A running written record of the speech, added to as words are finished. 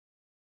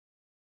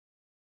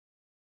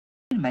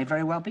may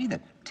very well be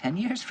that 10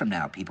 years from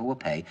now, people will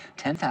pay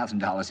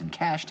 $10,000 in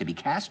cash to be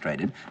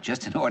castrated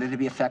just in order to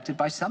be affected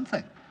by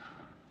something.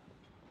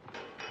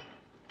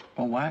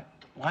 Well,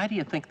 why do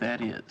you think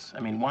that is? I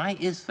mean, why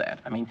is that?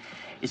 I mean,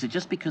 is it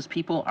just because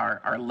people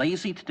are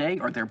lazy today,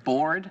 or they're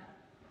bored?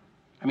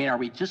 I mean, are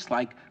we just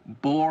like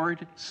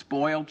bored,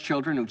 spoiled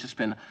children who've just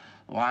been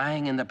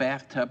lying in the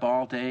bathtub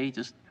all day,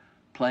 just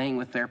playing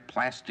with their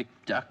plastic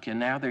duck, and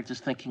now they're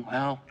just thinking,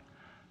 well,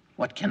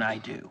 what can I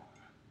do?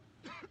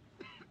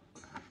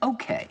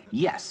 Okay,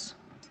 yes,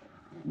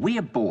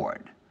 we're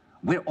bored.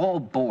 We're all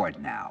bored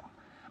now.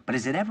 But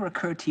has it ever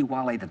occurred to you,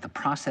 Wally, that the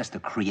process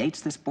that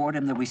creates this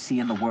boredom that we see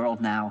in the world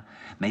now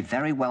may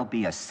very well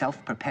be a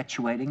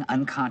self-perpetuating,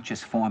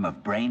 unconscious form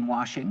of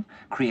brainwashing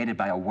created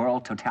by a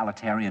world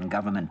totalitarian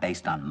government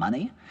based on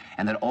money,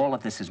 and that all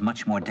of this is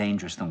much more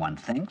dangerous than one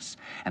thinks,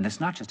 and it's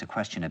not just a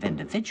question of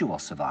individual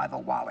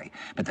survival, Wally,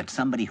 but that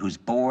somebody who's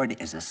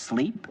bored is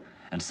asleep,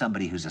 and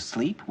somebody who's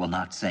asleep will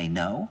not say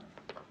no?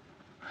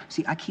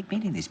 See, I keep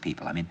meeting these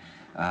people. I mean,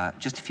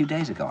 just a few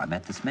days ago, I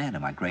met this man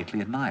whom I greatly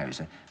admire.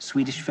 He's a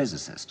Swedish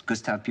physicist,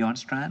 Gustav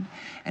Bjornstrand,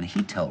 and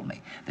he told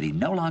me that he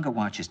no longer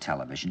watches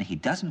television, he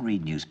doesn't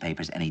read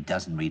newspapers, and he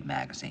doesn't read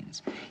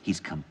magazines. He's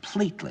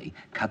completely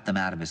cut them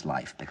out of his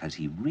life because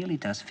he really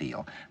does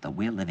feel that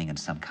we're living in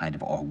some kind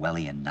of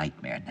Orwellian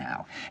nightmare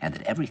now, and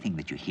that everything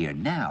that you hear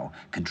now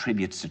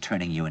contributes to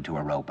turning you into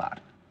a robot.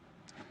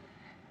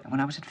 And when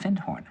I was at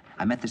Findhorn,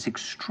 I met this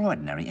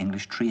extraordinary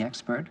English tree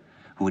expert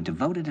who had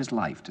devoted his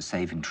life to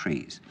saving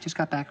trees. Just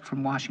got back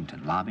from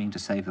Washington, lobbying to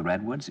save the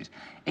redwoods. He's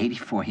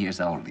 84 years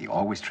old. He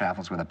always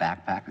travels with a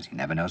backpack because he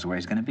never knows where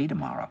he's going to be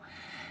tomorrow.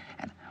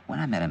 And when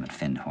I met him at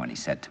Findhorn, he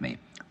said to me,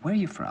 "Where are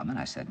you from?" And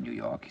I said, "New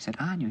York." He said,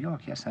 "Ah, New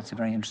York, yes, that's a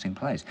very interesting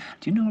place.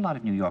 Do you know a lot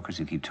of New Yorkers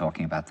who keep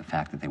talking about the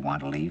fact that they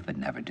want to leave but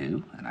never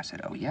do?" And I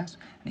said, "Oh, yes."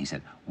 And he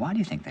said, "Why do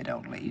you think they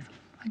don't leave?"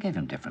 I gave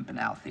him different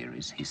banal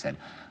theories. He said,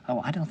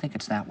 "Oh, I don't think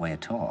it's that way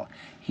at all."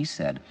 He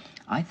said,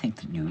 "I think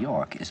that New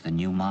York is the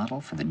new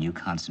model for the new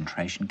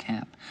concentration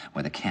camp,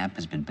 where the camp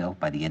has been built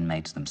by the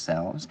inmates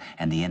themselves,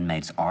 and the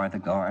inmates are the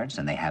guards,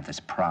 and they have this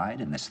pride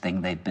in this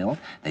thing they've built.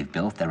 They've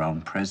built their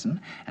own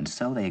prison, and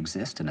so they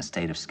exist in a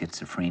state of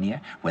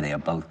schizophrenia, where they are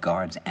both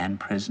guards and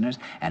prisoners,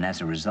 and as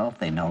a result,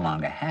 they no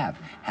longer have,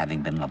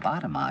 having been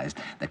lobotomized,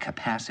 the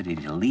capacity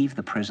to leave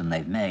the prison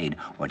they've made,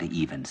 or to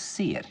even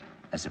see it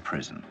as a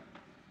prison."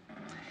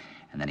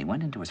 And then he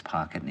went into his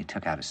pocket and he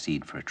took out a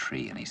seed for a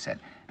tree and he said,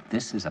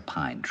 "This is a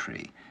pine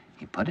tree."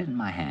 He put it in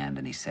my hand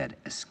and he said,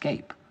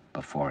 "Escape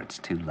before it's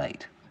too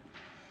late."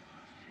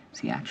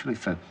 See, actually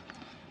for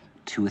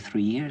 2 or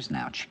 3 years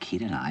now,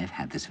 Chiquita and I have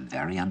had this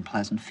very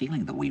unpleasant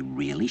feeling that we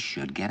really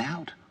should get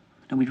out.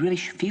 And we really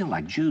should feel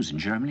like Jews in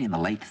Germany in the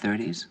late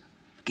 30s.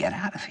 Get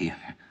out of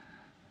here.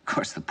 Of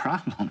course, the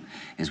problem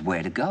is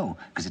where to go,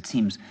 because it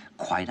seems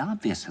quite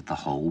obvious that the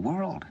whole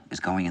world is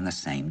going in the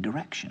same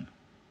direction.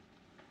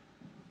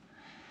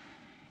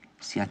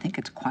 See, I think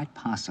it's quite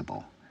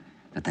possible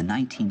that the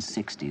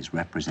 1960s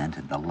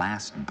represented the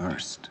last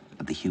burst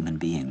of the human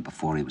being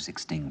before he was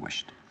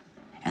extinguished,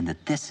 and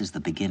that this is the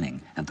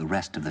beginning of the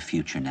rest of the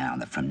future now,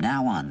 and that from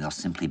now on there'll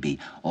simply be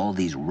all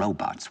these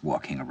robots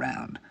walking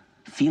around,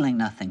 feeling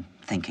nothing,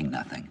 thinking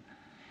nothing,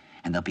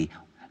 and there'll be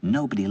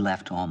nobody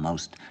left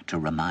almost to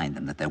remind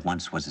them that there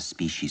once was a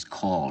species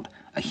called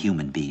a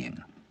human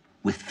being,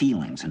 with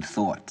feelings and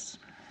thoughts,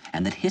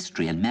 and that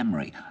history and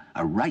memory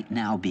are right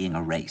now being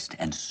erased,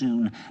 and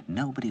soon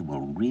nobody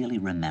will really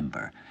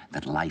remember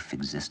that life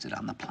existed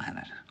on the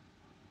planet.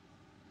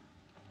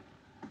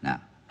 Now,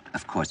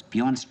 of course,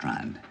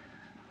 Bjornstrand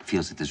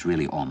feels that there's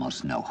really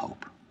almost no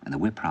hope, and that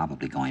we're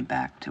probably going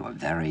back to a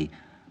very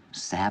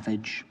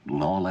savage,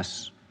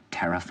 lawless,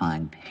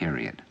 terrifying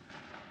period.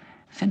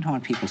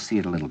 Findhorn people see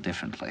it a little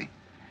differently.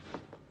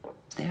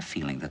 They're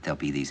feeling that there'll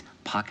be these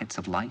pockets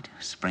of light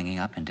springing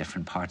up in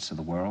different parts of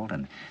the world,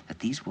 and that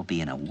these will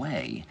be, in a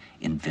way,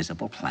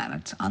 invisible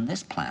planets on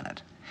this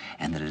planet.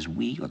 And that as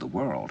we, or the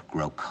world,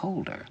 grow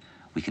colder,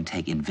 we can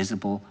take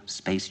invisible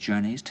space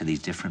journeys to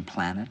these different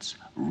planets,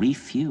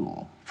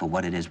 refuel for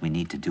what it is we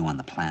need to do on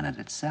the planet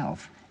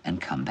itself, and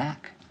come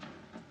back.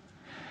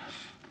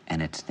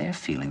 And it's their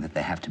feeling that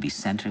there have to be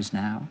centers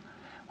now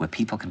where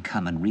people can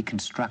come and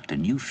reconstruct a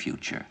new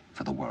future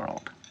for the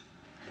world.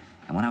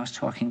 And when I was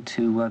talking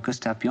to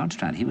Gustav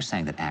Bjornstrand, he was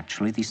saying that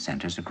actually these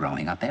centers are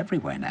growing up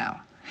everywhere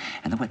now.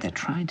 And that what they're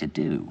trying to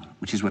do,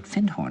 which is what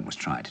Findhorn was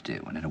trying to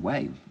do, and in a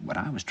way, what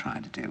I was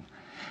trying to do.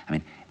 I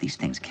mean, these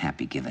things can't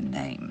be given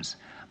names,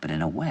 but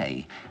in a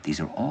way, these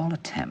are all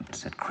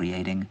attempts at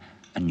creating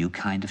a new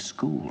kind of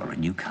school or a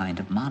new kind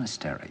of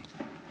monastery.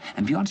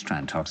 And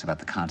Bjornstrand talks about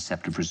the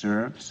concept of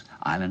reserves,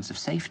 islands of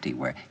safety,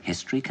 where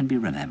history can be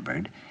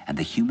remembered and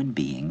the human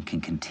being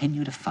can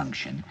continue to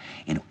function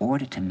in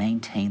order to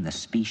maintain the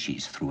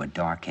species through a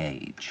dark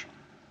age.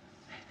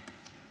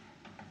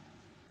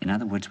 In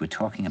other words, we're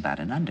talking about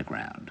an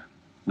underground,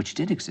 which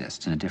did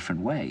exist in a different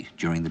way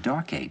during the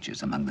Dark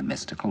Ages among the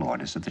mystical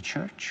orders of the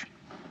Church.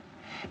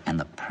 And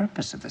the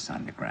purpose of this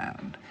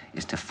underground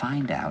is to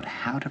find out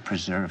how to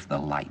preserve the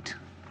light,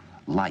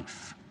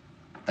 life,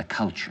 the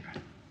culture,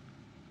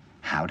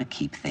 how to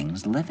keep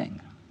things living.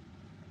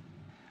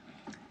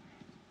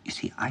 You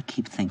see, I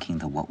keep thinking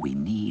that what we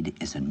need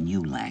is a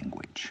new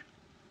language.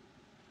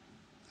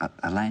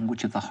 A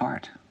language of the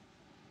heart.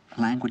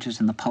 Languages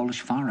in the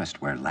Polish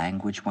forest where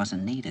language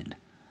wasn't needed.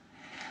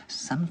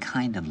 Some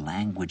kind of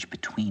language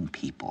between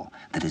people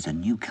that is a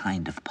new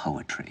kind of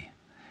poetry.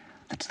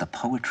 That's the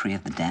poetry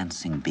of the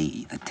dancing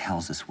bee that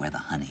tells us where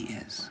the honey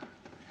is.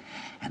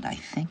 And I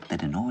think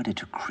that in order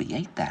to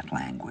create that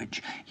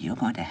language, you're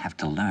going to have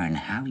to learn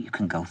how you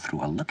can go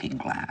through a looking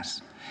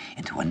glass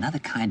into another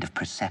kind of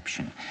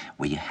perception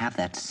where you have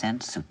that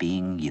sense of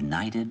being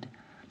united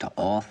to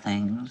all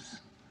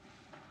things,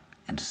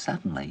 and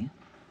suddenly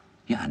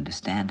you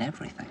understand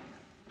everything.